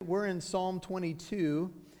We're in Psalm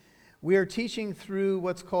 22. We are teaching through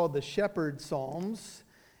what's called the Shepherd Psalms,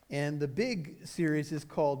 and the big series is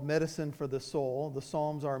called Medicine for the Soul. The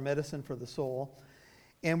Psalms are medicine for the soul.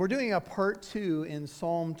 And we're doing a part 2 in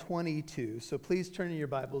Psalm 22. So please turn in your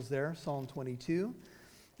Bibles there, Psalm 22,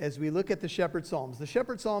 as we look at the Shepherd Psalms. The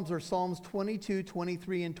Shepherd Psalms are Psalms 22,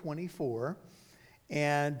 23, and 24.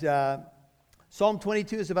 And Psalm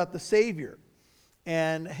 22 is about the Savior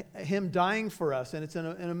and him dying for us. And it's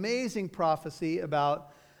an amazing prophecy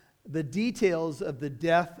about the details of the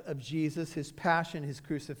death of Jesus, his passion, his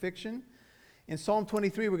crucifixion. In Psalm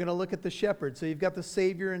 23, we're going to look at the shepherd. So you've got the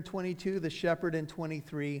Savior in 22, the shepherd in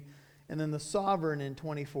 23, and then the sovereign in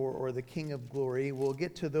 24, or the King of Glory. We'll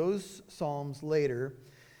get to those psalms later.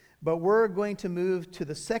 But we're going to move to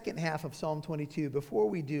the second half of Psalm 22. Before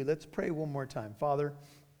we do, let's pray one more time. Father,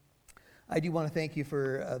 I do want to thank you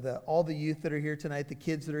for all the youth that are here tonight, the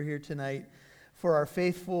kids that are here tonight, for our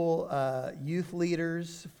faithful youth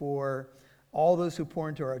leaders, for all those who pour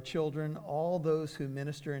into our children, all those who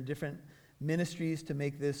minister in different ministries to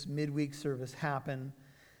make this midweek service happen.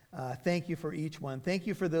 Thank you for each one. Thank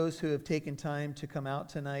you for those who have taken time to come out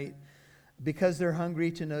tonight because they're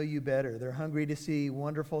hungry to know you better. They're hungry to see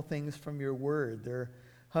wonderful things from your word. They're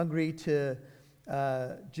hungry to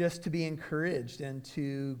just to be encouraged and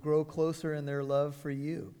to grow closer in their love for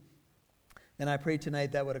you. And I pray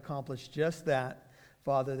tonight that would accomplish just that,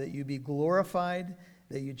 Father, that you be glorified,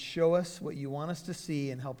 that you'd show us what you want us to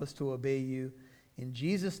see and help us to obey you. In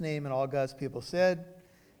Jesus' name, and all God's people said,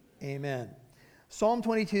 amen. Psalm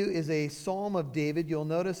 22 is a psalm of David. You'll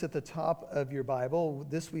notice at the top of your Bible,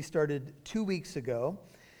 this we started 2 weeks ago.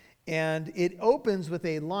 And it opens with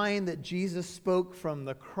a line that Jesus spoke from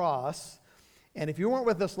the cross. And if you weren't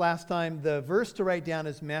with us last time, the verse to write down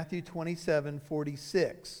is Matthew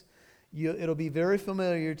 27:46. It'll be very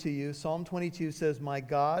familiar to you. Psalm 22 says, my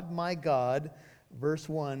God, verse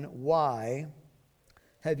 1, why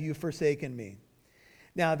have you forsaken me?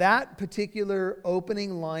 Now that particular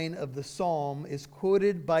opening line of the psalm is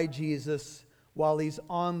quoted by Jesus while he's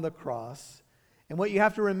on the cross. And what you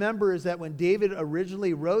have to remember is that when David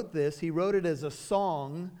originally wrote this, he wrote it as a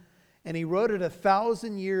song, and he wrote it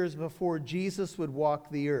 1,000 years before Jesus would walk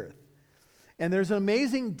the earth. And there's an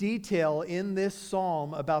amazing detail in this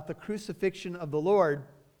psalm about the crucifixion of the Lord.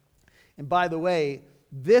 And by the way,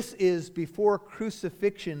 this is before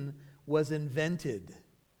crucifixion was invented.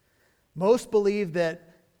 Most believe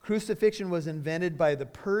that crucifixion was invented by the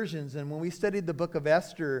Persians. And when we studied the book of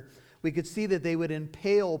Esther, we could see that they would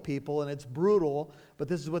impale people, and it's brutal, but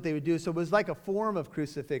this is what they would do. So it was like a form of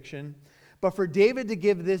crucifixion. But for David to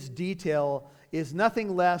give this detail is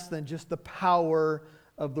nothing less than just the power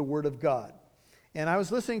of the Word of God. And I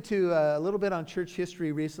was listening to a little bit on church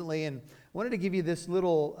history recently, and wanted to give you this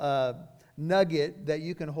little nugget that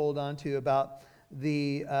you can hold on to about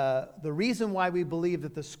the reason why we believe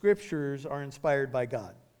that the Scriptures are inspired by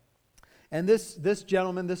God. And this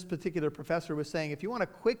gentleman, this particular professor, was saying, if you want a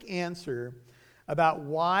quick answer about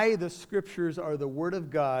why the Scriptures are the Word of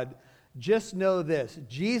God, just know this.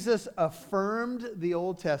 Jesus affirmed the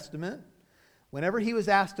Old Testament. Whenever he was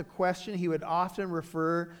asked a question, he would often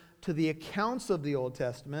refer to the accounts of the Old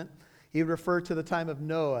Testament. He would refer to the time of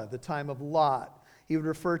Noah, the time of Lot. He would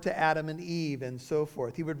refer to Adam and Eve and so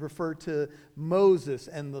forth. He would refer to Moses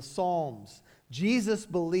and the Psalms. Jesus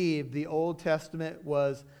believed the Old Testament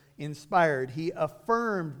was inspired. He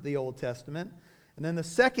affirmed the Old Testament. And then the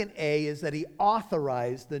second A is that he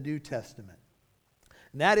authorized the New Testament.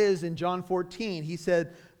 And that is in John 14, he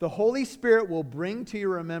said, the Holy Spirit will bring to your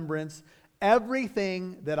remembrance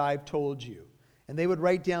everything that I've told you. And they would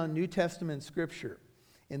write down New Testament scripture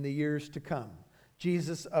in the years to come.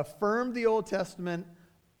 Jesus affirmed the Old Testament,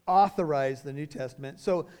 authorized the New Testament.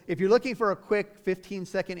 So if you're looking for a quick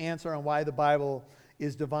 15-second answer on why the Bible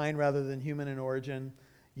is divine rather than human in origin,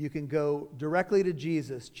 you can go directly to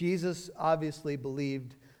Jesus. Jesus obviously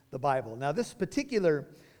believed the Bible. Now this particular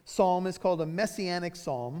psalm is called a messianic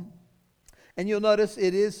psalm. And you'll notice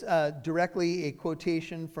it is directly a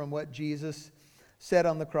quotation from what Jesus said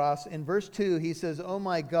on the cross. In verse 2, he says, "Oh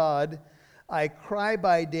my God, I cry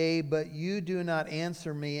by day, but you do not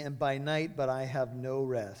answer me, and by night, but I have no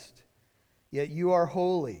rest. Yet you are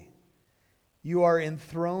holy. You are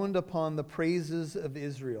enthroned upon the praises of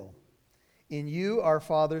Israel. In you our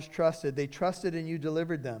fathers trusted. They trusted and you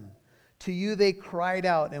delivered them. To you they cried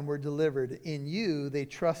out and were delivered. In you they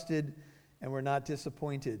trusted and were not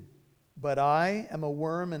disappointed. But I am a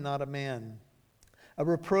worm and not a man, a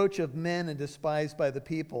reproach of men and despised by the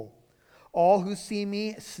people. All who see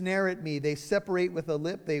me snare at me. They separate with the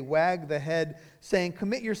lip. They wag the head, saying,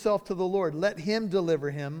 commit yourself to the Lord. Let him deliver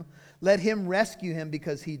him. Let him rescue him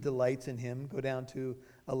because he delights in him. Go down to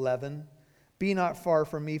 11. Be not far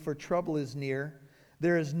from me, for trouble is near.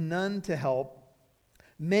 There is none to help.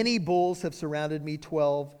 Many bulls have surrounded me,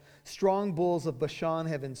 12. Strong bulls of Bashan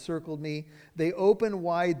have encircled me. They open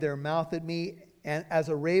wide their mouth at me, and as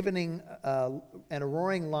a ravening and a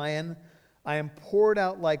roaring lion, I am poured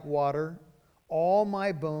out like water. All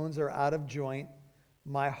my bones are out of joint.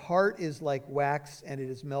 My heart is like wax, and it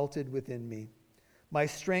is melted within me. My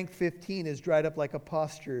strength, 15, is dried up like a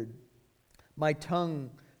potsherd. My tongue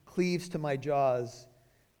cleaves to my jaws,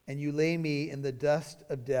 and you lay me in the dust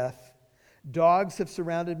of death. Dogs have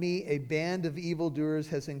surrounded me. A band of evildoers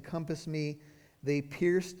has encompassed me. They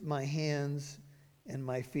pierced my hands and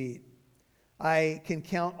my feet. I can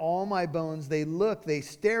count all my bones. They look, they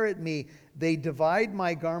stare at me. They divide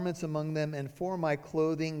my garments among them, and for my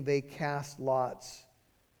clothing they cast lots.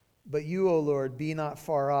 But you, O Lord, be not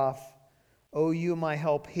far off. O you, my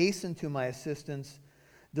help, hasten to my assistance.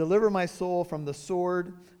 Deliver my soul from the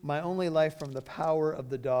sword, my only life from the power of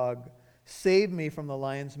the dog. Save me from the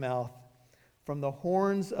lion's mouth, from the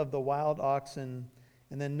horns of the wild oxen.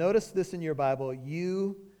 And then notice this in your Bible,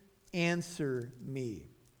 you answer me.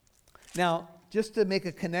 Now, just to make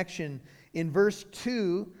a connection, in verse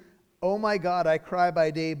 2, oh my God, I cry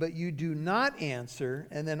by day, but you do not answer.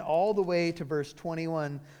 And then all the way to verse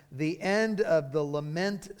 21, the end of the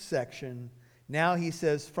lament section. Now he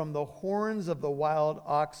says, from the horns of the wild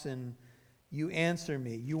oxen, you answer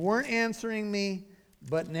me. You weren't answering me,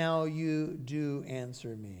 but now you do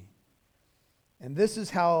answer me. And this is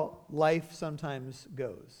how life sometimes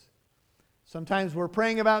goes. Sometimes we're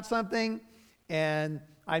praying about something, and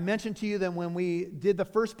I mentioned to you that when we did the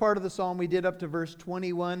first part of the psalm, we did up to verse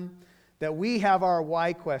 21, that we have our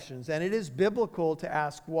why questions, and it is biblical to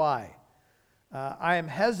ask why. I am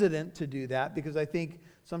hesitant to do that because I think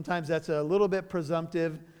sometimes that's a little bit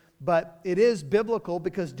presumptive, but it is biblical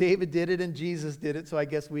because David did it and Jesus did it, so I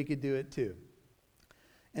guess we could do it too.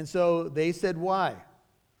 And so they said why.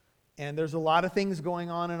 And there's a lot of things going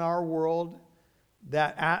on in our world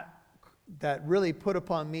that really put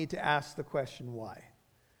upon me to ask the question, why?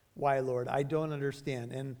 Why, Lord? I don't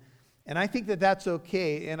understand. And I think that that's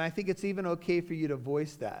okay. And I think it's even okay for you to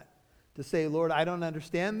voice that. To say, Lord, I don't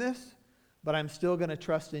understand this, but I'm still going to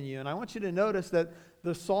trust in you. And I want you to notice that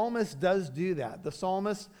the psalmist does do that. The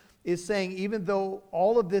psalmist is saying, even though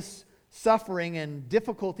all of this suffering and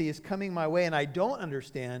difficulty is coming my way and I don't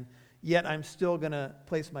understand, yet I'm still going to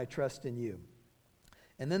place my trust in you.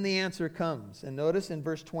 And then the answer comes. And notice in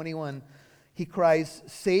verse 21, he cries,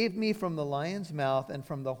 save me from the lion's mouth and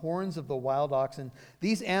from the horns of the wild oxen.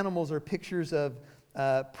 These animals are pictures of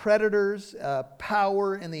predators,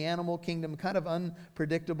 power in the animal kingdom, kind of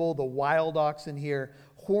unpredictable. The wild oxen here.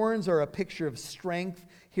 Horns are a picture of strength.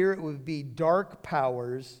 Here it would be dark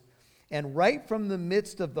powers. And right from the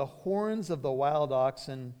midst of the horns of the wild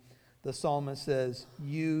oxen, the psalmist says,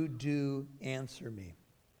 you do answer me.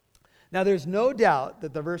 Now there's no doubt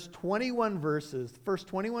that the first 21 verses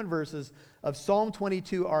of Psalm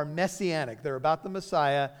 22 are messianic. They're about the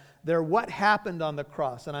Messiah. They're what happened on the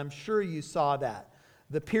cross. And I'm sure you saw that.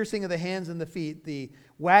 The piercing of the hands and the feet, the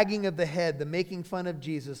wagging of the head, the making fun of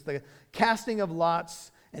Jesus, the casting of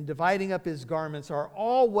lots and dividing up his garments are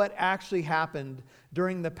all what actually happened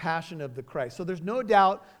during the passion of the Christ. So there's no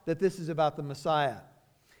doubt that this is about the Messiah.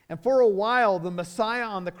 And for a while, the Messiah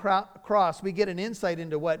on the cross, we get an insight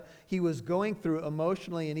into what he was going through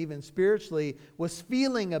emotionally and even spiritually, was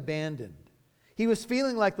feeling abandoned. He was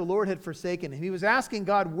feeling like the Lord had forsaken him. He was asking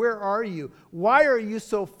God, where are you? Why are you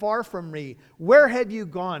so far from me? Where have you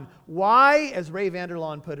gone? Why, as Ray Vander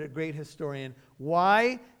Laan put it, a great historian,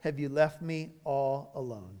 why have you left me all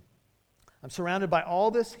alone? I'm surrounded by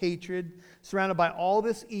all this hatred, surrounded by all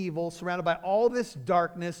this evil, surrounded by all this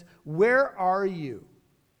darkness. Where are you?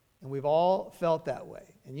 And we've all felt that way.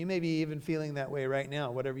 And you may be even feeling that way right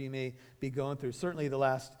now, whatever you may be going through. Certainly the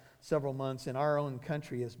last several months in our own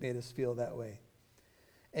country has made us feel that way.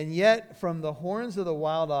 And yet, from the horns of the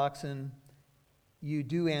wild oxen, you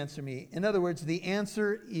do answer me. In other words, the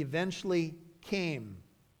answer eventually came.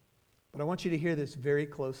 But I want you to hear this very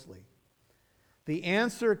closely. The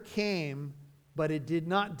answer came, but it did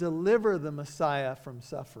not deliver the Messiah from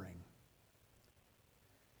suffering.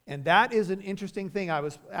 And that is an interesting thing. I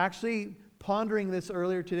was actually pondering this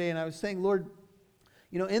earlier today, and I was saying, Lord,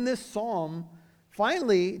 in this psalm,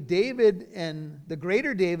 finally, David and the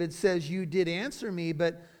greater David says, you did answer me,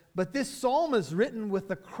 but this psalm is written with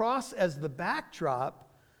the cross as the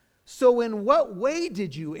backdrop. So in what way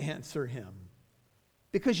did you answer him?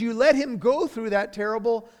 because you let him go through that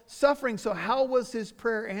terrible suffering. So how was his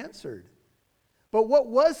prayer answered? But what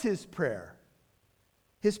was his prayer?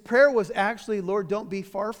 His prayer was actually, Lord, don't be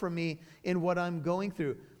far from me in what I'm going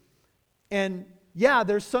through. And yeah,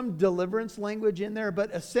 there's some deliverance language in there,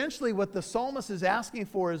 but essentially what the psalmist is asking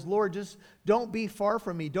for is, Lord, just don't be far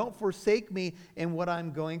from me. Don't forsake me in what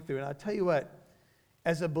I'm going through. And I'll tell you what,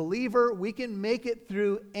 as a believer, we can make it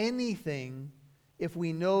through anything if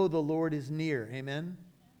we know the Lord is near. Amen?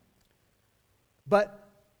 But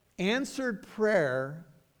answered prayer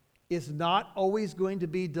is not always going to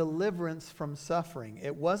be deliverance from suffering.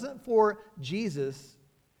 It wasn't for Jesus,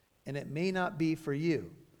 and it may not be for you.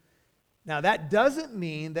 Now, that doesn't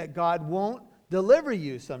mean that God won't deliver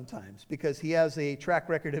you sometimes, because he has a track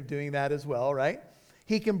record of doing that as well, right?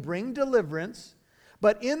 He can bring deliverance.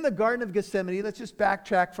 But in the Garden of Gethsemane, let's just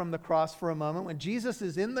backtrack from the cross for a moment. When Jesus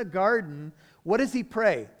is in the garden, what does he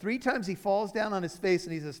pray? 3 times he falls down on his face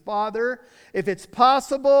and he says, Father, if it's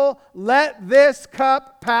possible, let this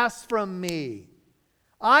cup pass from me.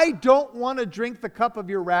 I don't want to drink the cup of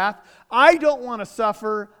your wrath. I don't want to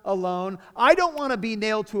suffer alone. I don't want to be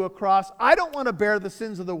nailed to a cross. I don't want to bear the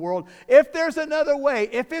sins of the world. If there's another way,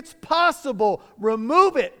 if it's possible,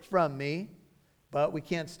 remove it from me. But we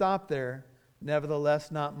can't stop there.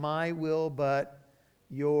 Nevertheless, not my will, but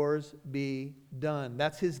yours be done.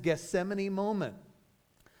 That's his Gethsemane moment.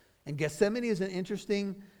 And Gethsemane is an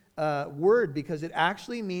interesting word because it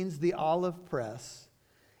actually means the olive press.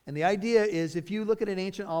 And the idea is, if you look at an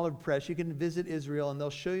ancient olive press, you can visit Israel and they'll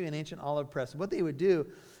show you an ancient olive press. What they would do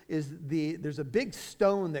is there's a big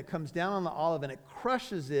stone that comes down on the olive and it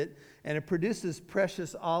crushes it and it produces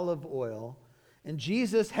precious olive oil. And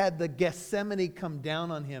Jesus had the Gethsemane come down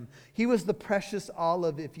on him. He was the precious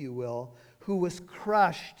olive, if you will, who was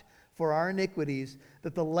crushed for our iniquities,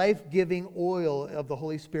 that the life-giving oil of the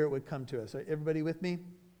Holy Spirit would come to us. Are everybody with me?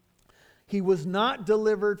 He was not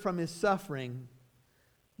delivered from his suffering,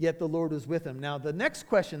 yet the Lord was with him. Now, the next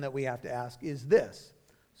question that we have to ask is this.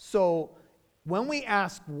 So, when we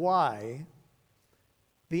ask why,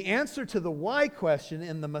 the answer to the why question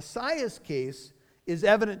in the Messiah's case is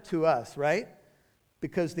evident to us, right?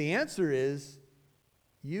 Because the answer is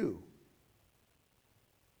you.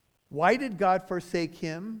 Why did God forsake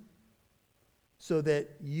him? So that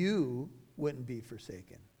you wouldn't be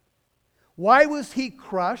forsaken. Why was he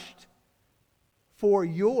crushed? For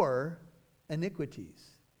your iniquities.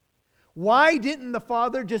 Why didn't the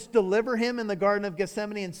Father just deliver him in the Garden of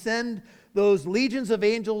Gethsemane and send those legions of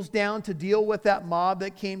angels down to deal with that mob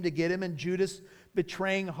that came to get him and Judas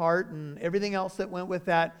betraying heart and everything else that went with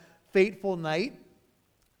that fateful night?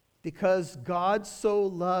 Because God so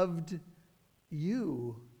loved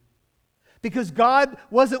you. Because God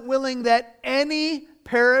wasn't willing that any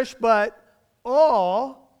perish, but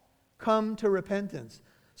all come to repentance.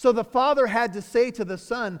 So the Father had to say to the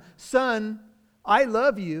Son, Son, I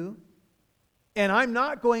love you, and I'm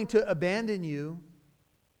not going to abandon you,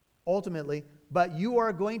 ultimately, but you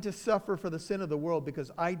are going to suffer for the sin of the world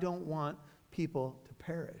because I don't want people to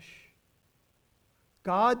perish.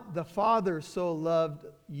 God the Father so loved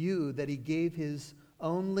you that he gave his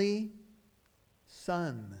only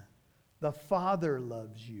Son. The Father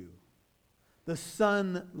loves you. The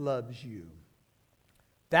Son loves you.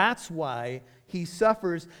 That's why he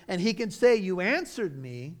suffers, and he can say, you answered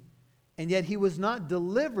me, and yet he was not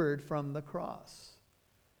delivered from the cross.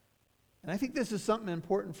 And I think this is something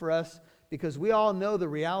important for us because we all know the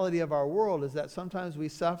reality of our world is that sometimes we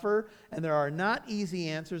suffer and there are not easy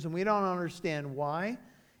answers and we don't understand why.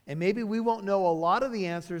 And maybe we won't know a lot of the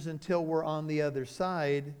answers until we're on the other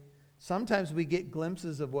side. Sometimes we get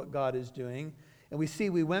glimpses of what God is doing and we see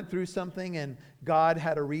we went through something and God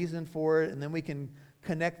had a reason for it, and then we can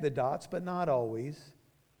connect the dots, but not always.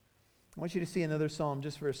 I want you to see another psalm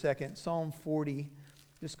just for a second. Psalm 40.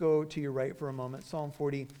 Just go to your right for a moment. Psalm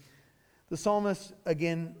 40. The psalmist,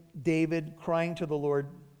 again, David, crying to the Lord.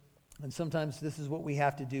 And sometimes this is what we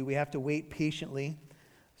have to do. We have to wait patiently.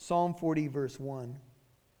 Psalm 40, verse 1.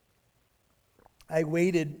 I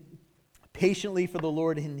waited patiently for the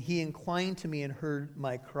Lord, and he inclined to me and heard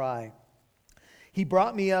my cry. He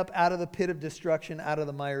brought me up out of the pit of destruction, out of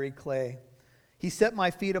the miry clay. He set my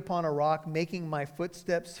feet upon a rock, making my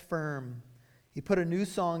footsteps firm. He put a new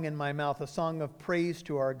song in my mouth, a song of praise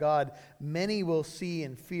to our God. Many will see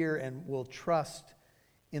and fear and will trust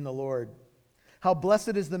in the Lord. How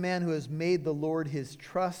blessed is the man who has made the Lord his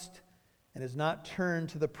trust and has not turned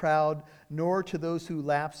to the proud, nor to those who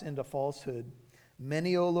lapse into falsehood.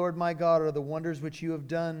 Many, O Lord my God, are the wonders which you have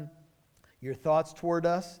done. Your thoughts toward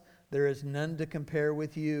us, there is none to compare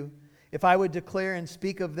with you. If I would declare and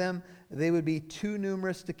speak of them, they would be too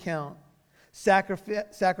numerous to count.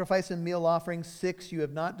 Sacrifice and meal offering, 6 you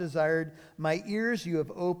have not desired. My ears you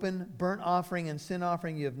have opened. Burnt offering and sin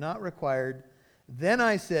offering you have not required. Then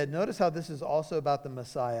I said, notice how this is also about the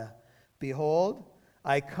Messiah. Behold,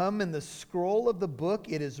 I come in the scroll of the book.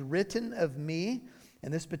 It is written of me.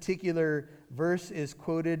 And this particular verse is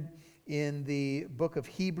quoted in the book of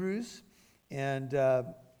Hebrews. And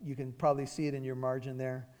you can probably see it in your margin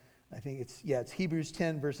there. I think it's Hebrews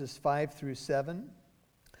 10, verses 5 through 7.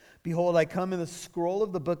 Behold, I come in the scroll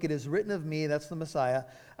of the book. It is written of me, that's the Messiah.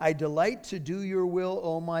 I delight to do your will,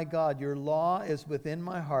 O my God. Your law is within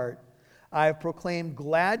my heart. I have proclaimed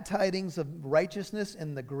glad tidings of righteousness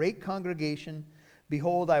in the great congregation.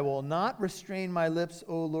 Behold, I will not restrain my lips,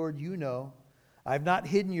 O Lord, you know. I have not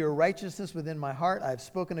hidden your righteousness within my heart. I have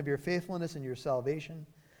spoken of your faithfulness and your salvation.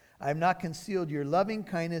 I have not concealed your loving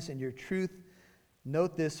kindness and your truth.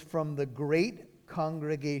 Note this, from the great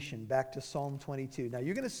congregation. Back to Psalm 22. Now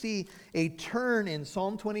you're going to see a turn in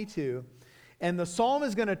Psalm 22, and the psalm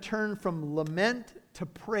is going to turn from lament to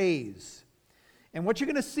praise. And what you're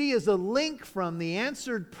going to see is a link from the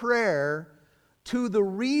answered prayer to the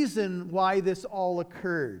reason why this all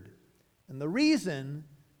occurred. And the reason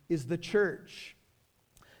is the church.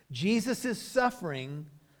 Jesus' suffering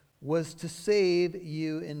was to save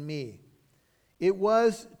you and me. It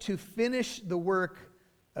was to finish the work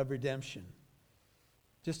of redemption.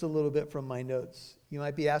 Just a little bit from my notes. You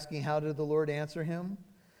might be asking, how did the Lord answer him?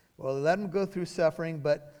 Well, let him go through suffering,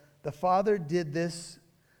 but the Father did this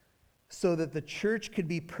so that the church could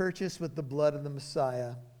be purchased with the blood of the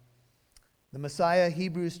Messiah. The Messiah,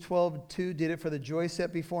 Hebrews 12:2, did it for the joy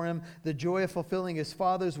set before him, the joy of fulfilling his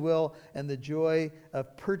Father's will, and the joy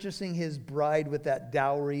of purchasing his bride with that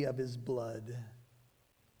dowry of his blood.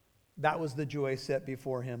 That was the joy set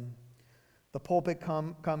before him. The pulpit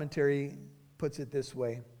commentary puts it this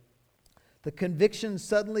way. The conviction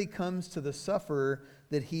suddenly comes to the sufferer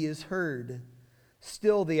that he is heard.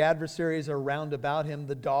 Still the adversaries are round about him,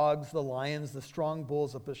 the dogs, the lions, the strong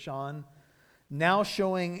bulls of Bashan, now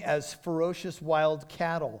showing as ferocious wild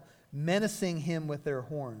cattle, menacing him with their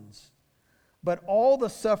horns. But all the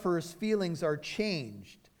sufferer's feelings are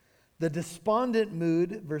changed. The despondent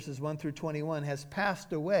mood, verses 1 through 21, has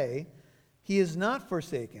passed away. He is not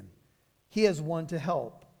forsaken. He has one to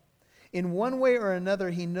help. In one way or another,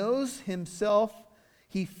 he knows himself,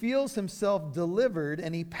 he feels himself delivered,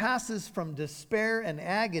 and he passes from despair and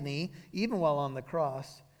agony, even while on the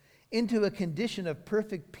cross, into a condition of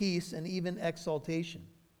perfect peace and even exaltation.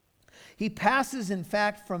 He passes, in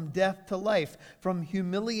fact, from death to life, from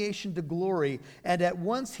humiliation to glory, and at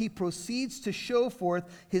once he proceeds to show forth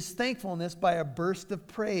his thankfulness by a burst of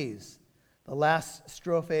praise. The last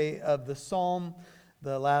strophe of the psalm,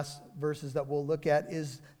 the last verses that we'll look at,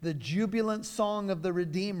 is the jubilant song of the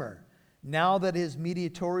Redeemer. Now that his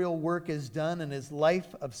mediatorial work is done and his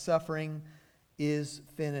life of suffering is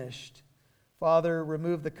finished. Father,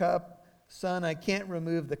 remove the cup. Son, I can't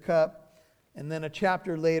remove the cup. And then a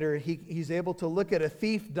chapter later, he's able to look at a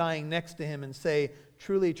thief dying next to him and say,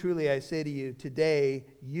 truly, truly, I say to you, today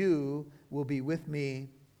you will be with me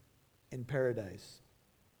in paradise.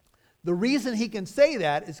 The reason he can say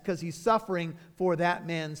that is because he's suffering for that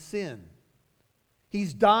man's sin.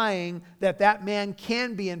 He's dying that that man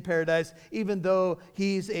can be in paradise, even though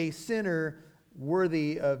he's a sinner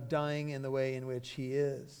worthy of dying in the way in which he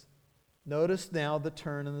is. Notice now the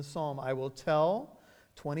turn in the psalm. I will tell,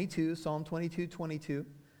 Psalm 22:22,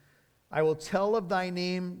 I will tell of thy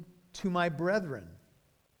name to my brethren.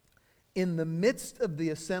 In the midst of the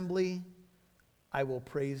assembly, I will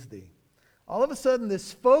praise thee. All of a sudden,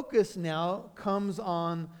 this focus now comes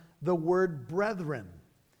on the word brethren.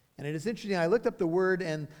 And it is interesting, I looked up the word,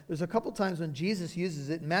 and there's a couple times when Jesus uses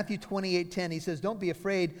it. In Matthew 28:10, he says, don't be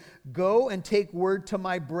afraid. Go and take word to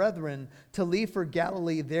my brethren to leave for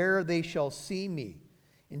Galilee. There they shall see me.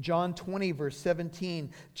 In John 20, verse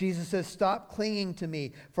 17, Jesus says, stop clinging to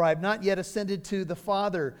me, for I have not yet ascended to the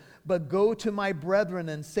Father, but go to my brethren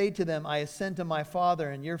and say to them, I ascend to my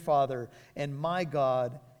Father and your Father, and my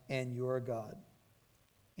God and your God.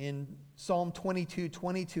 In Psalm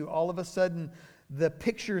 22:22, all of a sudden, the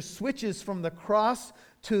picture switches from the cross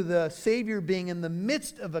to the Savior being in the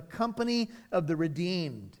midst of a company of the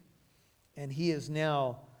redeemed. And he is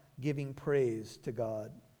now giving praise to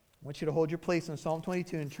God. I want you to hold your place in Psalm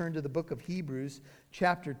 22 and turn to the book of Hebrews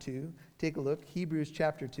chapter 2. Take a look, Hebrews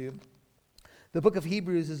chapter 2. The book of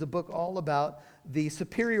Hebrews is a book all about the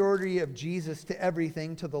superiority of Jesus to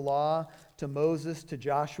everything, to the law, to Moses, to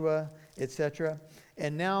Joshua, etc.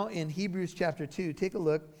 And now in Hebrews chapter 2, take a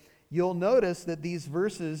look. You'll notice that these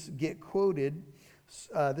verses get quoted.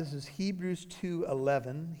 This is Hebrews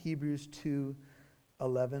 2:11. Hebrews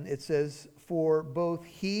 2:11. It says, for both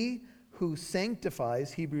he who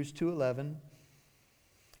sanctifies, Hebrews 2:11,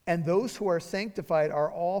 and those who are sanctified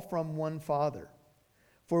are all from one Father.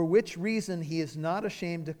 For which reason he is not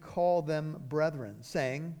ashamed to call them brethren,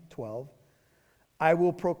 saying, 12, I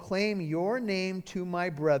will proclaim your name to my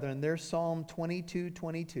brethren. There's Psalm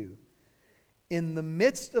 22:22. In the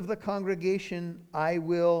midst of the congregation, I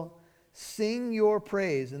will sing your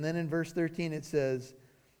praise. And then in verse 13 it says,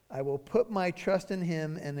 I will put my trust in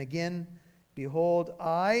him. And again, behold,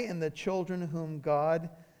 I and the children whom God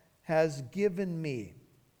has given me,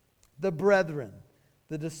 the brethren,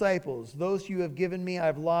 the disciples, those you have given me,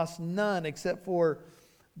 I've lost none except for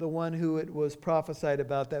the one who it was prophesied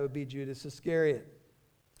about, that would be Judas Iscariot.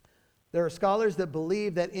 There are scholars that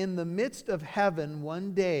believe that in the midst of heaven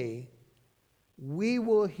one day, we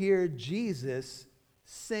will hear Jesus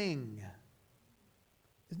sing.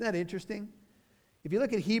 Isn't that interesting? If you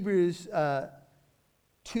look at Hebrews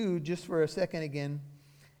 2, just for a second again,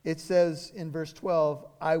 it says in verse 12,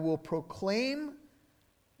 I will proclaim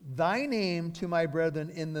thy name to my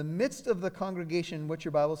brethren in the midst of the congregation. What's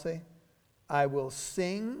your Bible say? I will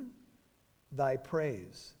sing thy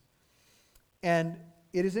praise. And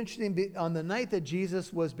it is interesting, on the night that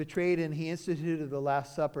Jesus was betrayed and he instituted the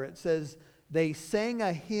Last Supper, it says they sang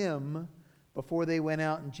a hymn before they went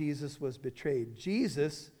out and Jesus was betrayed.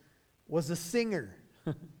 Jesus was a singer.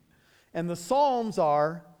 And the Psalms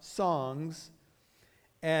are songs.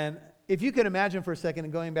 And if you could imagine for a second,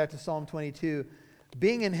 and going back to Psalm 22,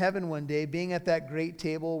 being in heaven one day, being at that great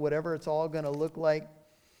table, whatever it's all going to look like,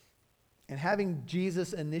 and having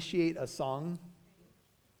Jesus initiate a song,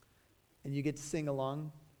 and you get to sing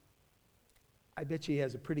along, I bet you he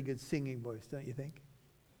has a pretty good singing voice, don't you think?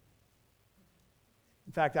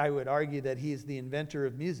 In fact, I would argue that he is the inventor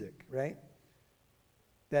of music, right?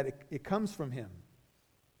 That it comes from him.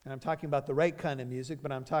 And I'm talking about the right kind of music,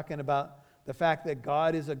 but I'm talking about the fact that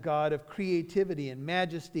God is a God of creativity and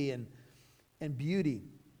majesty and beauty.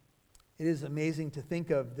 It is amazing to think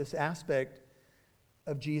of this aspect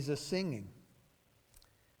of Jesus singing.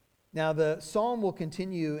 Now, the psalm will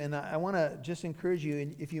continue, and I want to just encourage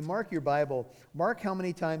you, if you mark your Bible, mark how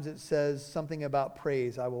many times it says something about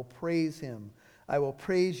praise. I will praise him. I will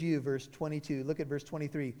praise you, verse 22. Look at verse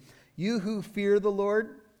 23. You who fear the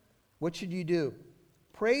Lord, what should you do?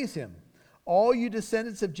 Praise him. All you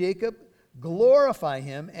descendants of Jacob, glorify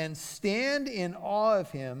him and stand in awe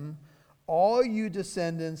of him, all you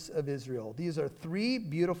descendants of Israel. These are three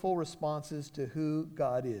beautiful responses to who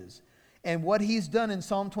God is and what he's done in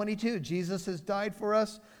Psalm 22. Jesus has died for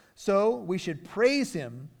us, so we should praise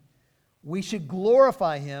him. We should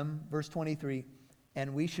glorify him, verse 23,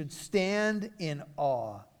 and we should stand in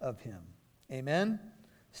awe of him. Amen?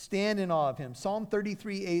 Stand in awe of him. Psalm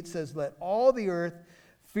 33:8 says, let all the earth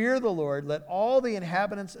fear the Lord. Let all the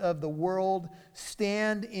inhabitants of the world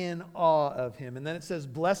stand in awe of him. And then it says,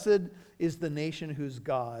 blessed is the nation whose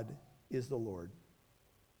God is the Lord.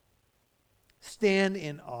 Stand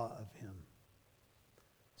in awe of him.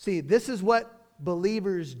 See, this is what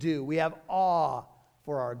believers do. We have awe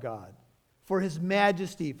for our God, for his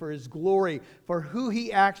majesty, for his glory, for who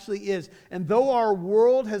he actually is. And though our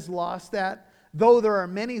world has lost that, though there are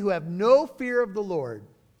many who have no fear of the Lord,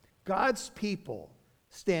 God's people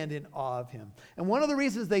stand in awe of him. And one of the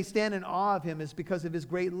reasons they stand in awe of him is because of his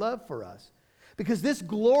great love for us. Because this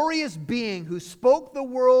glorious being who spoke the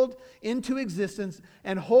world into existence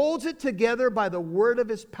and holds it together by the word of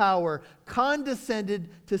his power condescended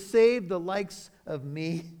to save the likes of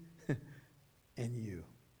me and you.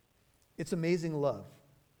 It's amazing love.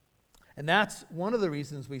 And that's one of the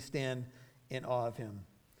reasons we stand in awe of him.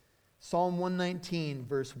 Psalm 119,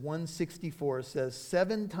 verse 164 says,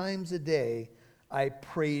 7 times a day I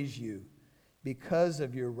praise you because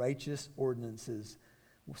of your righteous ordinances.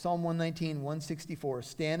 Psalm 119, 164,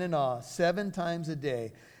 stand in awe 7 times a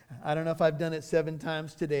day. I don't know if I've done it 7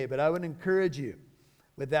 times today, but I would encourage you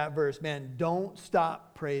with that verse, man, don't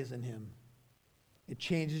stop praising him. It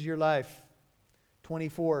changes your life.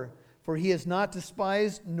 24, for he has not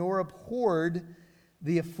despised nor abhorred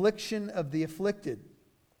the affliction of the afflicted.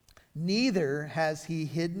 Neither has he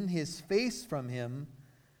hidden his face from him,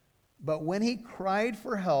 but when he cried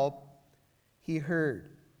for help, he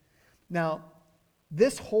heard. Now,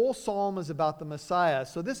 this whole psalm is about the Messiah.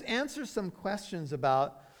 So this answers some questions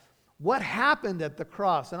about what happened at the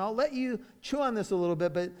cross. And I'll let you chew on this a little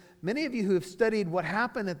bit, but many of you who have studied what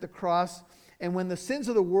happened at the cross and when the sins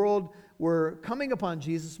of the world were coming upon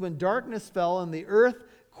Jesus, when darkness fell and the earth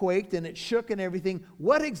quaked and it shook and everything,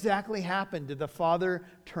 what exactly happened? Did the Father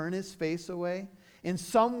turn his face away? In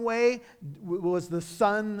some way, was the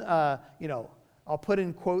Son, I'll put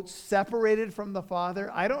in quotes, separated from the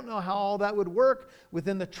Father. I don't know how all that would work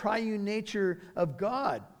within the triune nature of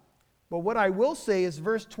God. But what I will say is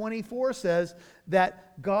verse 24 says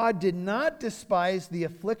that God did not despise the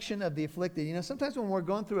affliction of the afflicted. You know, sometimes when we're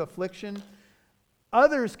going through affliction,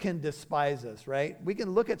 others can despise us, right? We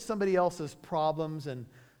can look at somebody else's problems, and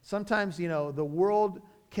sometimes, you know, the world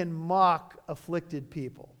can mock afflicted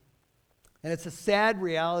people. And it's a sad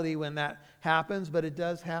reality when that happens, but it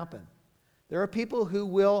does happen. There are people who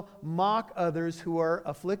will mock others who are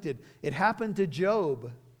afflicted. It happened to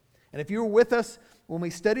Job. And if you were with us when we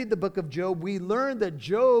studied the book of Job, we learned that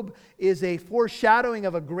Job is a foreshadowing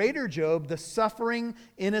of a greater Job, the suffering,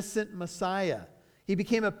 innocent Messiah. He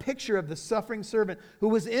became a picture of the suffering servant who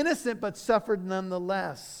was innocent but suffered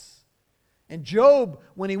nonetheless. And Job,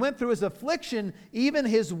 when he went through his affliction, even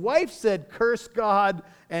his wife said, "Curse God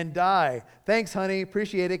and die." "Thanks, honey.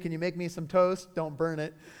 Appreciate it. Can you make me some toast? Don't burn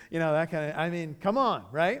it." You know, that kind of, I mean, come on,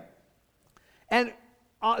 right? And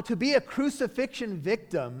to be a crucifixion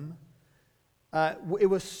victim, it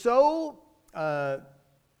was so,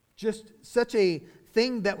 just such a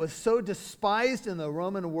thing that was so despised in the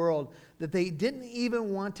Roman world that they didn't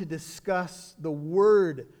even want to discuss the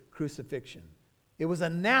word crucifixion. It was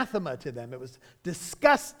anathema to them. It was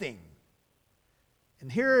disgusting.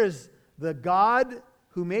 And here is the God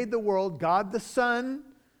who made the world, God the Son,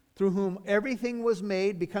 through whom everything was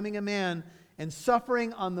made, becoming a man, and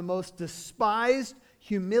suffering on the most despised,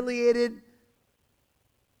 humiliated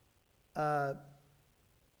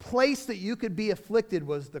place that you could be afflicted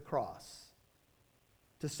was the cross.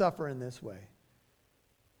 To suffer in this way.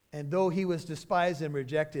 And though he was despised and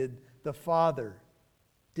rejected, the Father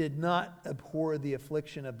did not abhor the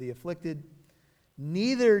affliction of the afflicted,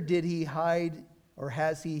 neither did he hide or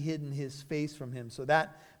has he hidden his face from him. So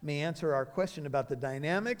that may answer our question about the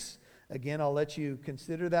dynamics. Again, I'll let you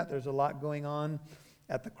consider that. There's a lot going on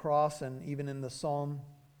at the cross and even in the psalm.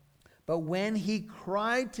 But when he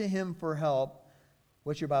cried to him for help,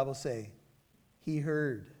 what's your Bible say? He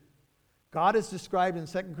heard. God is described in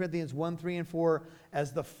 2 Corinthians 1, 3, and 4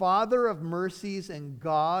 as the Father of mercies and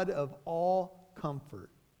God of all comfort,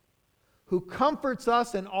 who comforts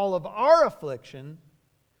us in all of our affliction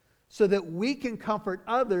so that we can comfort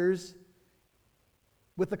others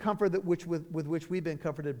with the comfort with which we've been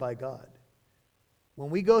comforted by God. When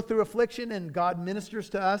we go through affliction and God ministers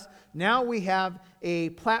to us, now we have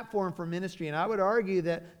a platform for ministry. And I would argue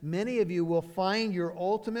that many of you will find your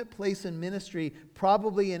ultimate place in ministry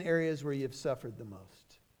probably in areas where you've suffered the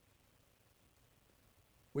most,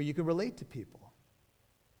 where you can relate to people.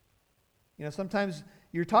 You know, sometimes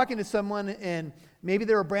you're talking to someone and maybe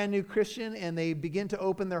they're a brand new Christian and they begin to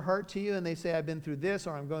open their heart to you and they say, "I've been through this,"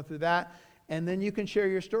 or "I'm going through that." And then you can share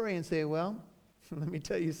your story and say, "Well, let me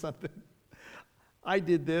tell you something. I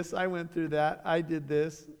did this, I went through that, I did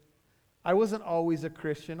this. I wasn't always a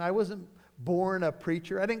Christian. I wasn't born a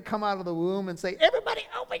preacher. I didn't come out of the womb and say, 'Everybody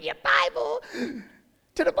open your Bible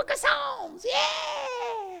to the book of Psalms.'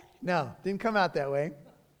 Yeah." No, didn't come out that way.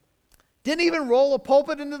 Didn't even roll a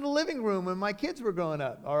pulpit into the living room when my kids were growing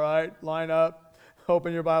up. "All right, line up,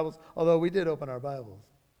 open your Bibles." Although we did open our Bibles.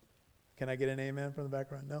 Can I get an amen from the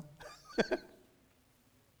background? No?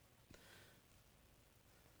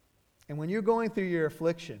 And when you're going through your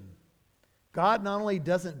affliction, God not only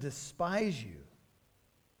doesn't despise you,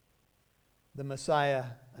 the Messiah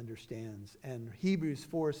understands. And Hebrews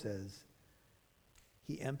 4 says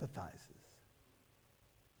he empathizes.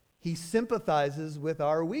 He sympathizes with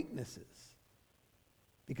our weaknesses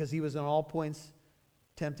because he was in all points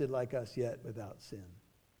tempted like us, yet without sin.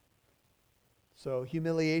 So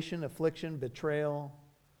humiliation, affliction, betrayal,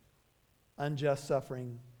 unjust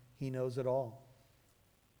suffering, he knows it all.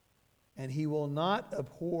 And he will not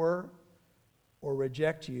abhor or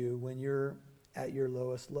reject you when you're at your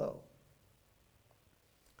lowest low.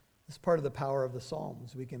 This is part of the power of the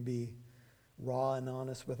Psalms. We can be raw and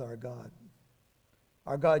honest with our God.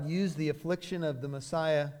 Our God used the affliction of the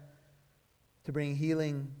Messiah to bring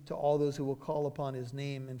healing to all those who will call upon his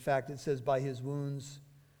name. In fact, it says, "By his wounds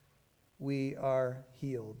we are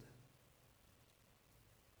healed."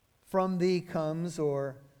 From thee comes,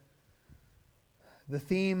 or the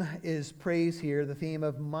theme is praise here, the theme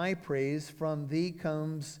of my praise. From thee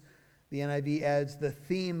comes, the NIV adds, the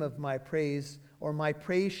theme of my praise, or my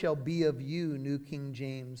praise shall be of you, New King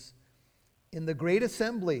James. In the great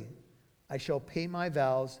assembly I shall pay my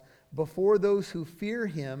vows before those who fear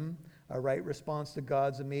him, a right response to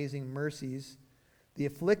God's amazing mercies. The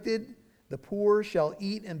afflicted, the poor shall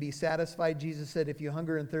eat and be satisfied. Jesus said, "If you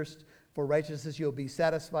hunger and thirst for righteousness, you'll be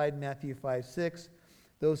satisfied." Matthew 5:6.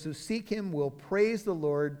 Those who seek him will praise the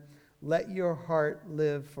Lord. Let your heart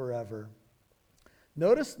live forever.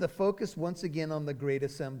 Notice the focus once again on the great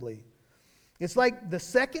assembly. It's like the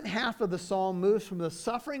second half of the psalm moves from the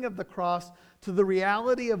suffering of the cross to the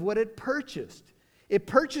reality of what it purchased. It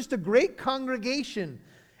purchased a great congregation.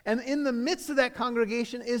 And in the midst of that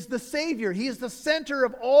congregation is the Savior. He is the center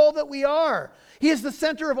of all that we are. He is the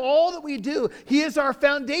center of all that we do. He is our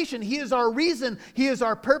foundation. He is our reason. He is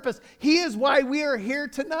our purpose. He is why we are here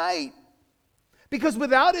tonight. Because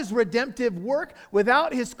without His redemptive work,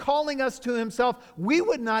 without His calling us to Himself, we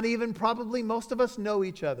would not even probably, most of us, know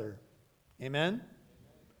each other. Amen?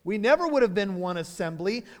 We never would have been one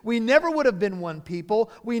assembly. We never would have been one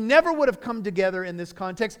people. We never would have come together in this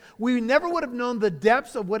context. We never would have known the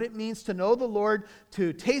depths of what it means to know the Lord,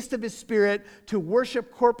 to taste of His Spirit, to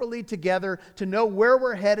worship corporately together, to know where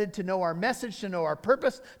we're headed, to know our message, to know our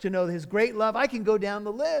purpose, to know His great love. I can go down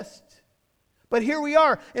the list. But here we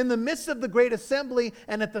are in the midst of the great assembly,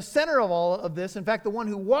 and at the center of all of this, in fact, the one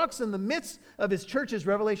who walks in the midst of His churches,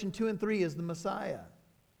 Revelation 2 and 3, is the Messiah.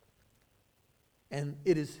 And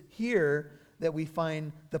it is here that we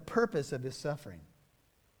find the purpose of His suffering.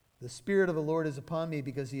 The Spirit of the Lord is upon me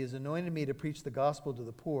because He has anointed me to preach the gospel to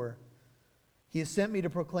the poor. He has sent me to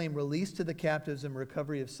proclaim release to the captives and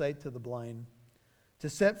recovery of sight to the blind, to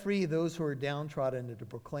set free those who are downtrodden, and to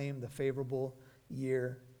proclaim the favorable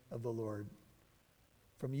year of the Lord.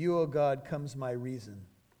 From you, O God, comes my reason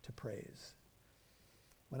to praise.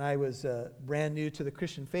 When I was brand new to the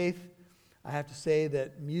Christian faith, I have to say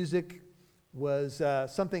that music was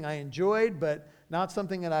something I enjoyed, but not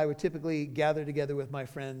something that I would typically gather together with my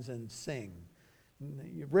friends and sing.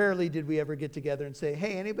 Rarely did we ever get together and say,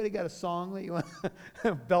 hey, anybody got a song that you want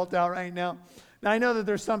to belt out right now? Now, I know that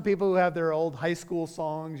there's some people who have their old high school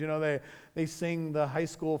songs. You know, they sing the high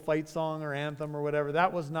school fight song or anthem or whatever.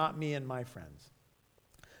 That was not me and my friends.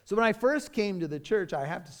 So when I first came to the church, I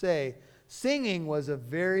have to say, singing was a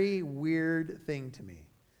very weird thing to me.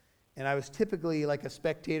 And I was typically like a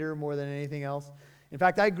spectator more than anything else. In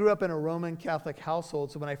fact, I grew up in a Roman Catholic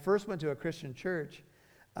household. So when I first went to a Christian church,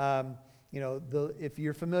 if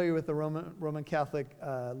you're familiar with the Roman Catholic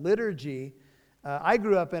liturgy, I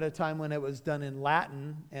grew up at a time when it was done in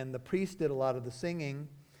Latin, and the priest did a lot of the singing.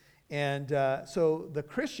 And so the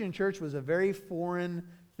Christian church was a very foreign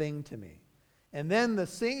thing to me. And then the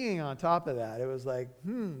singing on top of that, it was like,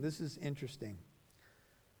 this is interesting.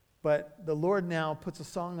 But the Lord now puts a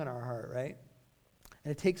song in our heart, right?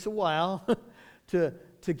 And it takes a while to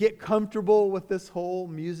get comfortable with this whole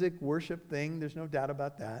music worship thing. There's no doubt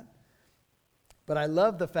about that. But I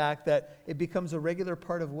love the fact that it becomes a regular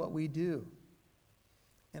part of what we do.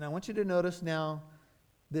 And I want you to notice now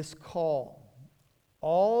this call.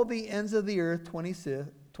 All the ends of the earth,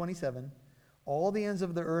 27, all the ends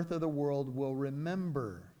of the earth of the world will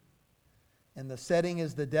remember. And the setting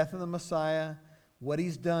is the death of the Messiah, what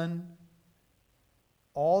He's done,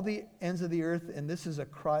 all the ends of the earth, and this is a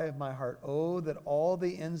cry of my heart. Oh, that all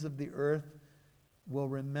the ends of the earth will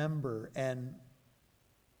remember and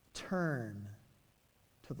turn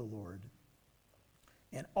to the Lord.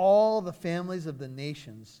 And all the families of the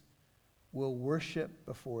nations will worship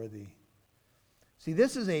before Thee. See,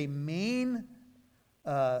 this is a main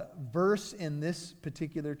verse in this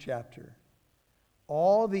particular chapter.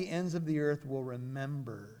 All the ends of the earth will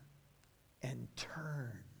remember and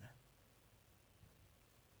turn.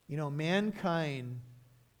 You know, mankind,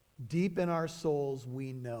 deep in our souls,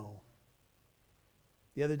 we know.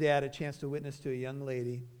 The other day I had a chance to witness to a young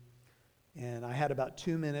lady, and I had about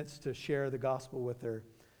 2 minutes to share the gospel with her.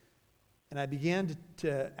 And I began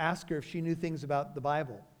to ask her if she knew things about the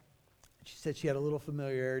Bible. She said she had a little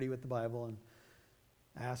familiarity with the Bible, and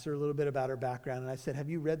I asked her a little bit about her background, and I said, have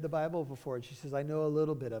you read the Bible before? And she says, I know a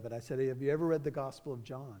little bit of it. I said, have you ever read the Gospel of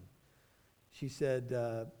John? She said,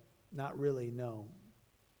 not really, no.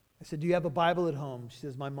 I said, do you have a Bible at home? She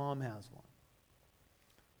says, my mom has one.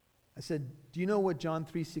 I said, do you know what John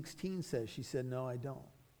 3:16 says? She said, no, I don't.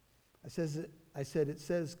 I said, it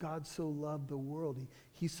says, God so loved the world.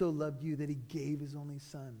 He so loved you that He gave His only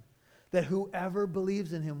Son, that whoever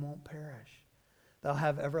believes in Him won't perish. They'll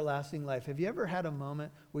have everlasting life. Have you ever had a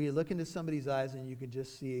moment where you look into somebody's eyes and you can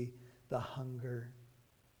just see the hunger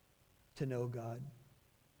to know God?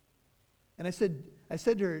 And I said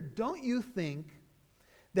to her, don't you think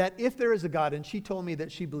that if there is a God, and she told me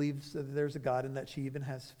that she believes that there's a God and that she even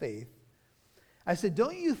has faith. I said,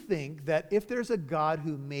 don't you think that if there's a God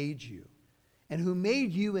who made you and who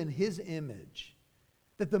made you in His image,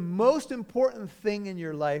 that the most important thing in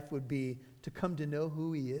your life would be to come to know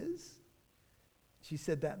who He is? She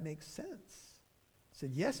said, that makes sense. I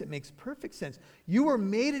said, yes, it makes perfect sense. You were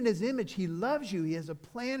made in His image. He loves you. He has a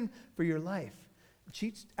plan for your life.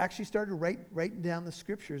 She actually started writing down the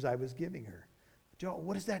scriptures I was giving her.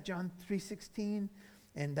 what is that, John 3:16?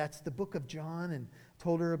 And that's the book of John, and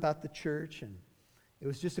told her about the church. And it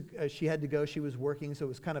was just, she had to go. She was working, so it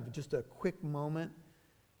was kind of just a quick moment.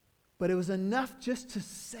 But it was enough just to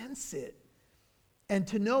sense it and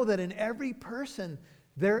to know that in every person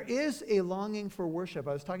there is a longing for worship.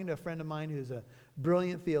 I was talking to a friend of mine who's a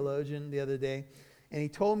brilliant theologian the other day, and he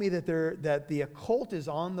told me that the occult is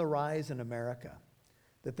on the rise in America,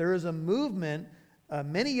 that there is a movement,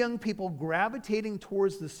 many young people gravitating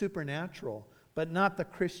towards the supernatural, but not the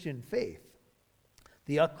Christian faith.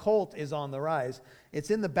 The occult is on the rise. It's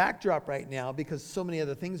in the backdrop right now because so many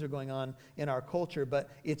other things are going on in our culture, but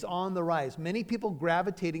it's on the rise. Many people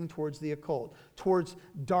gravitating towards the occult, towards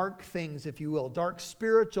dark things, if you will, dark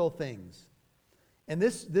spiritual things. And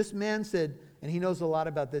this man said, and he knows a lot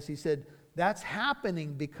about this, he said, that's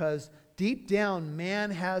happening because deep down man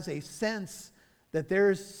has a sense that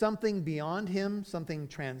there's something beyond him, something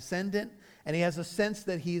transcendent, and he has a sense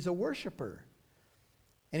that he's a worshiper.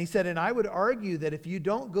 And he said, and I would argue that if you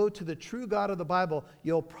don't go to the true God of the Bible,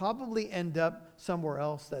 you'll probably end up somewhere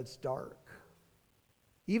else that's dark.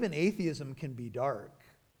 Even atheism can be dark.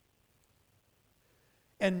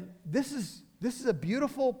 And this is a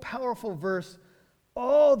beautiful, powerful verse.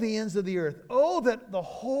 All the ends of the earth. Oh, that the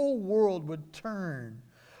whole world would turn.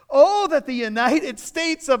 Oh, that the United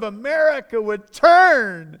States of America would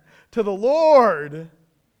turn to the Lord.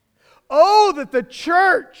 Oh, that the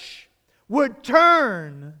church would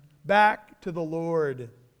turn back to the Lord.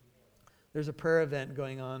 There's a prayer event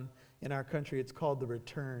going on in our country. It's called The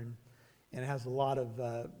Return. And it has a lot of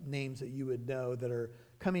names that you would know that are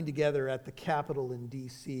coming together at the Capitol in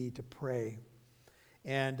D.C. to pray.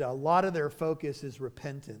 And a lot of their focus is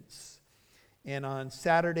repentance. And on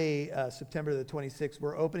Saturday, September the 26th,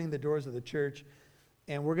 we're opening the doors of the church.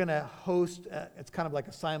 And we're going to host, it's kind of like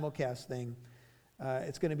a simulcast thing.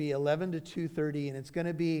 It's going to be 11 to 2:30. And it's going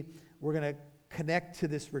to be, we're going to connect to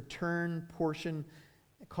this return portion,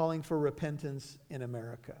 calling for repentance in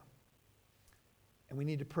America. And we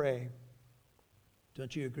need to pray.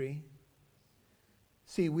 Don't you agree?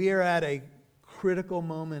 See, we are at a critical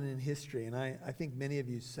moment in history, and I think many of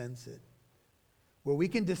you sense it, where we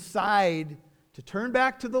can decide to turn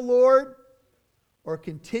back to the Lord or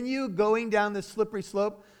continue going down this slippery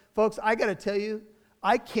slope. Folks, I got to tell you,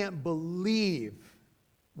 I can't believe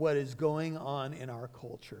what is going on in our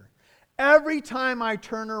culture. Every time I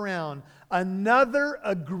turn around, another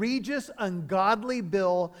egregious, ungodly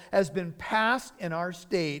bill has been passed in our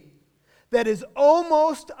state that is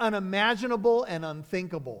almost unimaginable and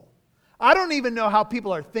unthinkable. I don't even know how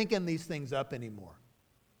people are thinking these things up anymore.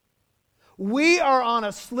 We are on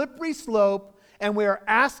a slippery slope, and we are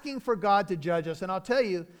asking for God to judge us. And I'll tell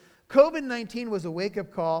you, COVID-19 was a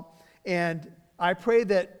wake-up call, and I pray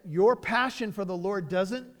that your passion for the Lord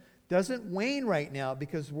doesn't wane right now,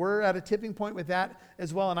 because we're at a tipping point with that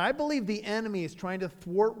as well. And I believe the enemy is trying to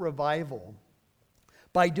thwart revival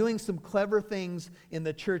by doing some clever things in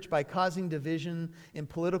the church, by causing division in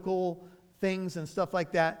political things and stuff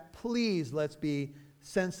like that. Please, let's be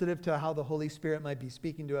sensitive to how the Holy Spirit might be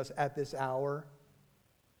speaking to us at this hour.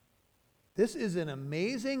 This is an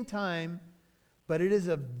amazing time, but it is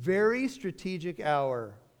a very strategic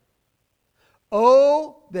hour.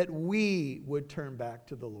 Oh, that we would turn back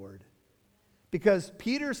to the Lord. Because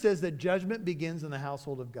Peter says that judgment begins in the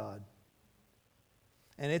household of God.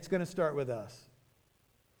 And it's going to start with us.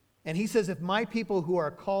 And he says, if my people who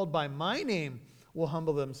are called by my name will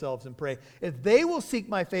humble themselves and pray, if they will seek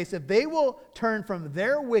my face, if they will turn from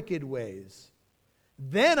their wicked ways,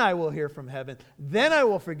 then I will hear from heaven, then I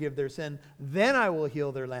will forgive their sin, then I will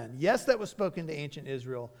heal their land. Yes, that was spoken to ancient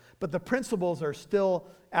Israel, but the principles are still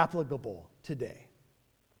applicable today.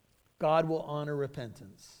 God will honor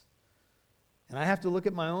repentance. And I have to look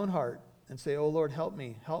at my own heart and say, oh Lord, help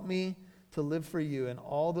me. Help me to live for you in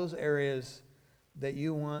all those areas that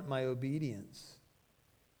you want my obedience.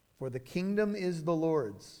 For the kingdom is the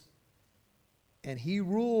Lord's, and he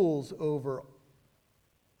rules over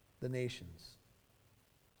the nations.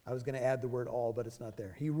 I was going to add the word all, but it's not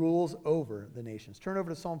there. He rules over the nations. Turn over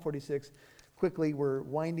to Psalm 46. Quickly, we're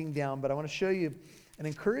winding down, but I want to show you an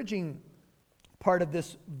encouraging part of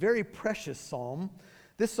this very precious psalm.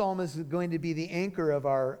 This psalm is going to be the anchor of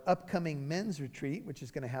our upcoming men's retreat, which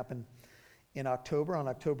is going to happen in October, on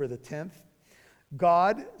October the 10th.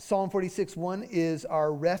 God, Psalm 46:1, is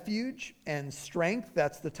our refuge and strength.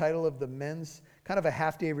 That's the title of the men's, kind of a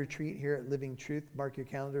half-day retreat here at Living Truth. Mark your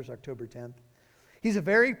calendars, October 10th. He's a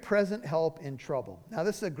very present help in trouble. Now,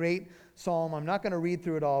 this is a great psalm. I'm not going to read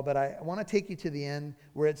through it all, but I want to take you to the end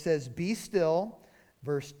where it says, be still,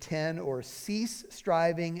 verse 10, or cease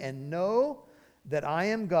striving and know that I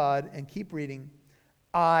am God, and keep reading.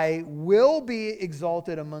 I will be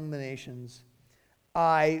exalted among the nations.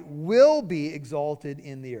 I will be exalted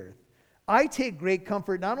in the earth. I take great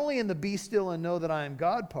comfort not only in the be still and know that I am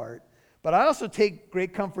God part, but I also take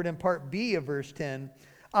great comfort in part B of verse 10.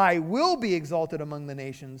 I will be exalted among the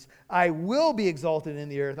nations. I will be exalted in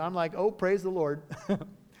the earth. I'm like, oh, praise the Lord.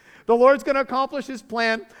 The Lord's going to accomplish his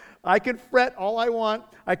plan. I can fret all I want.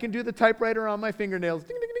 I can do the typewriter on my fingernails.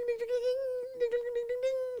 Ding, ding, ding, ding, ding, ding, ding, ding, ding,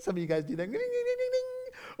 ding. Some of you guys do that. Ding, ding, ding, ding,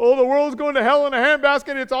 ding. Oh, the world's going to hell in a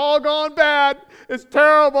handbasket. It's all gone bad. It's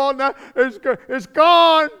terrible. Now, it's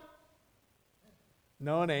gone.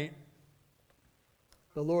 No, it ain't.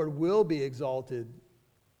 The Lord will be exalted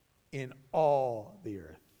in all the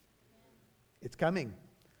earth. It's coming.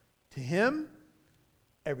 To him,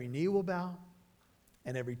 every knee will bow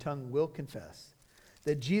and every tongue will confess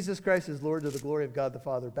that Jesus Christ is Lord, to the glory of God the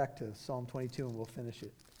Father. Back to Psalm 22 and we'll finish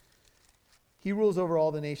it. He rules over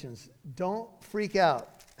all the nations. Don't freak out.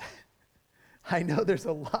 I know there's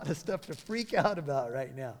a lot of stuff to freak out about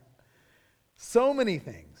right now. So many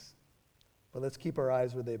things. But let's keep our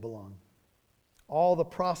eyes where they belong. All the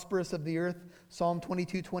prosperous of the earth, Psalm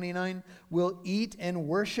 22:29, will eat and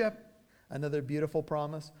worship. Another beautiful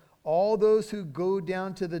promise. All those who go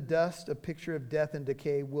down to the dust, a picture of death and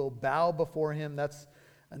decay, will bow before him. That's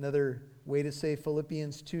another way to say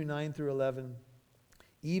Philippians 2:9 through 11.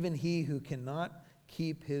 Even he who cannot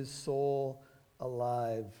keep his soul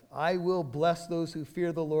alive. I will bless those who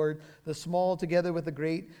fear the Lord, the small together with the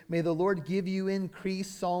great. May the Lord give you increase.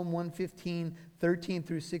 Psalm 115, 13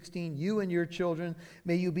 through 16. You and your children,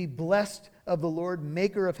 may you be blessed of the Lord,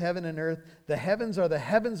 maker of heaven and earth. The heavens are the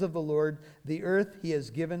heavens of the Lord. The earth he has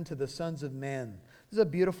given to the sons of man. This is a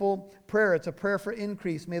beautiful prayer. It's a prayer for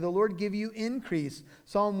increase. May the Lord give you increase.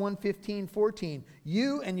 Psalm 115, 14.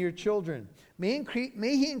 You and your children. May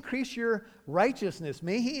he increase your righteousness.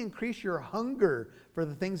 May he increase your hunger for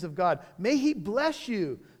the things of God. May he bless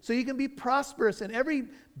you so you can be prosperous in every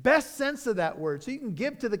best sense of that word. So you can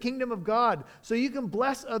give to the kingdom of God. So you can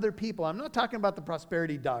bless other people. I'm not talking about the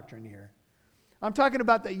prosperity doctrine here. I'm talking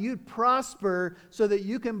about that you prosper so that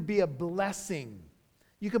you can be a blessing.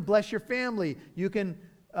 You can bless your family. You can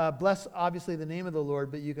bless, obviously, the name of the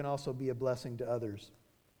Lord, but you can also be a blessing to others.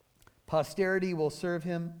 Posterity will serve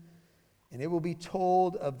him, and it will be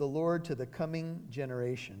told of the Lord to the coming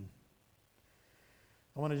generation.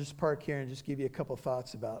 I want to just park here and just give you a couple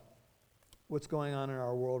thoughts about what's going on in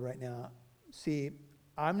our world right now. See,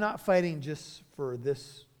 I'm not fighting just for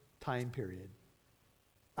this time period.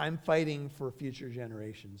 I'm fighting for future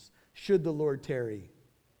generations. Should the Lord tarry?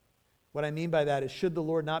 What I mean by that is, should the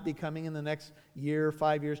Lord not be coming in the next year,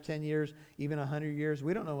 5 years, 10 years, even 100 years?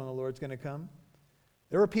 We don't know when the Lord's going to come.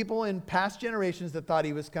 There were people in past generations that thought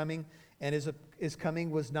he was coming, and his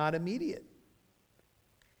coming was not immediate.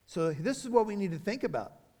 So this is what we need to think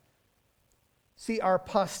about. See, our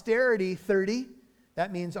posterity, 30,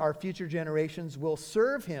 that means our future generations will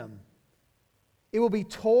serve him. It will be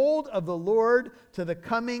told of the Lord to the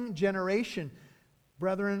coming generation.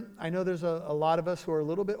 Brethren, I know there's a lot of us who are a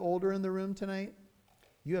little bit older in the room tonight.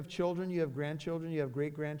 You have children, you have grandchildren, you have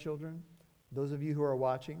great-grandchildren. Those of you who are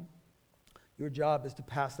watching, your job is to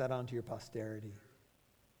pass that on to your posterity.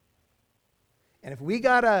 And if we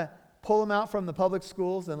got to pull them out from the public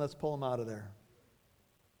schools, then let's pull them out of there.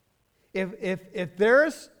 If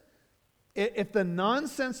the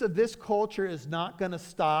nonsense of this culture is not going to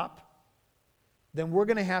stop, then we're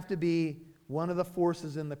going to have to be one of the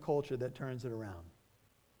forces in the culture that turns it around.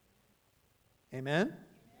 Amen?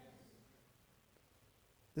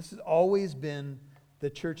 This has always been the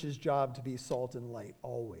church's job to be salt and light,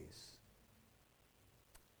 always.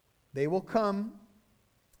 They will come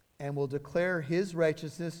and will declare his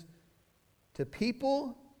righteousness to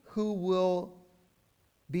people who will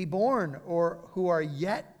be born or who are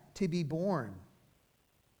yet to be born,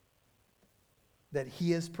 that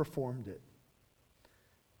he has performed it.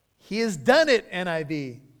 He has done it,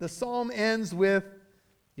 NIV. The psalm ends with,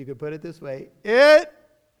 you could put it this way, it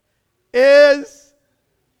is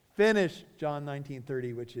finished, John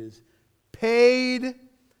 19:30, which is paid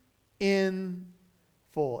in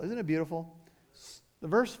full. Isn't it beautiful? The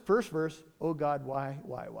first verse, oh God, why?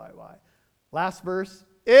 Last verse,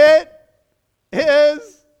 it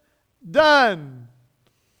is done.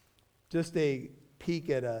 Just a peek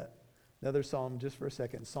at another psalm just for a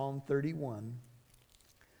second. Psalm 31.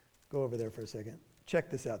 Go over there for a second. Check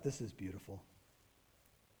this out. This is beautiful.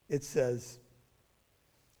 It says,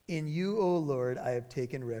 in you, O Lord, I have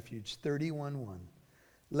taken refuge. 31:1.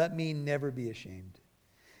 Let me never be ashamed.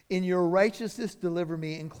 In your righteousness, deliver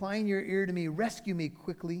me. Incline your ear to me. Rescue me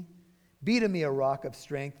quickly. Be to me a rock of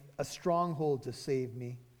strength, a stronghold to save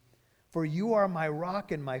me. For you are my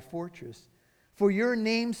rock and my fortress. For your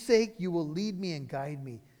name's sake, you will lead me and guide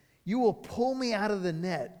me. You will pull me out of the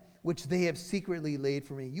net which they have secretly laid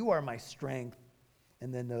for me. You are my strength.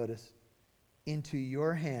 And then notice, into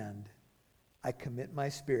your hand I commit my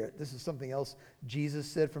spirit. This is something else Jesus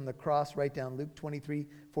said from the cross. Write down Luke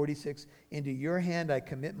 23:46. Into your hand I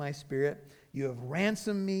commit my spirit. You have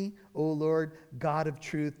ransomed me, O Lord, God of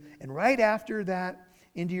truth. And right after that,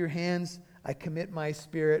 into your hands I commit my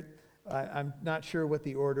spirit. I'm not sure what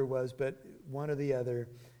the order was, but one or the other.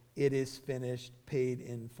 It is finished, paid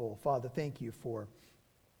in full. Father, thank you for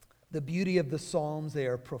the beauty of the Psalms. They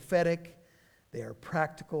are prophetic. They are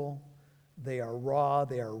practical. They are raw.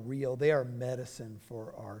 They are real. They are medicine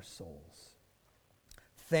for our souls.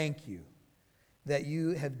 Thank you that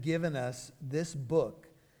you have given us this book,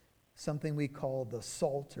 something we call the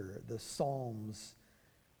Psalter, the Psalms,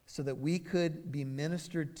 so that we could be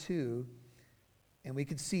ministered to and we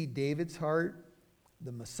could see David's heart,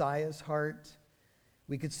 the Messiah's heart.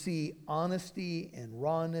 We could see honesty and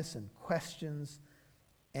rawness and questions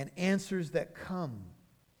and answers that come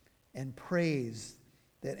and praise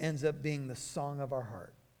that ends up being the song of our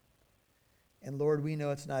heart. And Lord, we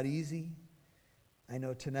know it's not easy. I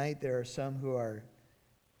know tonight there are some who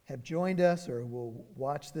have joined us or will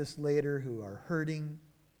watch this later who are hurting.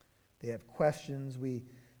 They have questions. We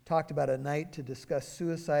talked about a night to discuss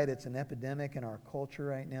suicide. It's an epidemic in our culture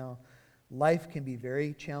right now. Life can be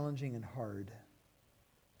very challenging and hard.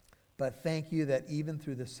 But thank you that even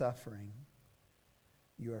through the suffering,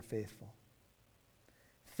 you are faithful.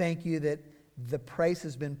 Thank you that the price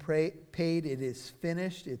has been paid. It is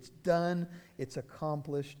finished. It's done. It's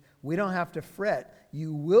accomplished. We don't have to fret.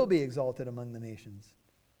 You will be exalted among the nations.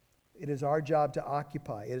 It is our job to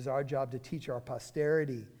occupy. It is our job to teach our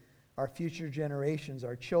posterity, our future generations,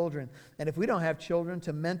 our children. And if we don't have children,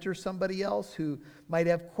 to mentor somebody else who might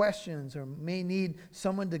have questions or may need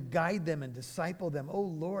someone to guide them and disciple them. Oh,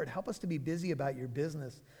 Lord, help us to be busy about your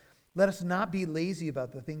business. Let us not be lazy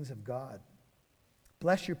about the things of God.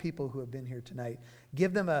 Bless your people who have been here tonight.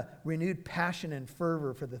 Give them a renewed passion and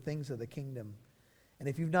fervor for the things of the kingdom. And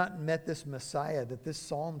if you've not met this Messiah that this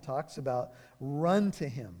psalm talks about, run to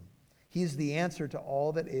him. He's the answer to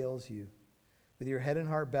all that ails you. With your head and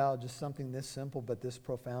heart bowed, just something this simple but this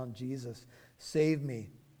profound. Jesus, save me.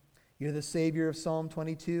 You're the Savior of Psalm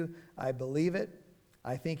 22. I believe it.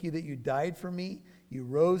 I thank you that you died for me. You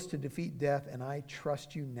rose to defeat death, and I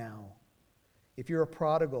trust you now. If you're a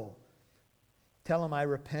prodigal, tell him I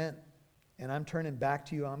repent, and I'm turning back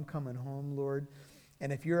to you. I'm coming home, Lord.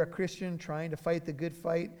 And if you're a Christian trying to fight the good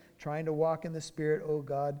fight, trying to walk in the Spirit, oh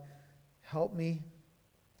God, help me.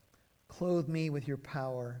 Clothe me with your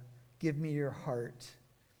power. Give me your heart.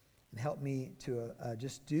 And help me to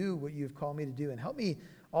just do what you've called me to do. And help me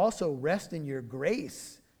also rest in your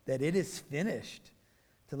grace that it is finished.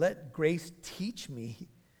 To let grace teach me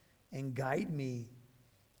and guide me.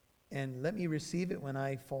 And let me receive it when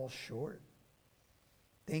I fall short.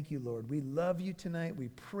 Thank you, Lord. We love you tonight. We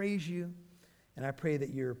praise you. And I pray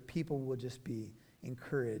that your people will just be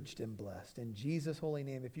encouraged and blessed. In Jesus' holy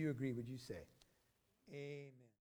name, if you agree, would you say, amen.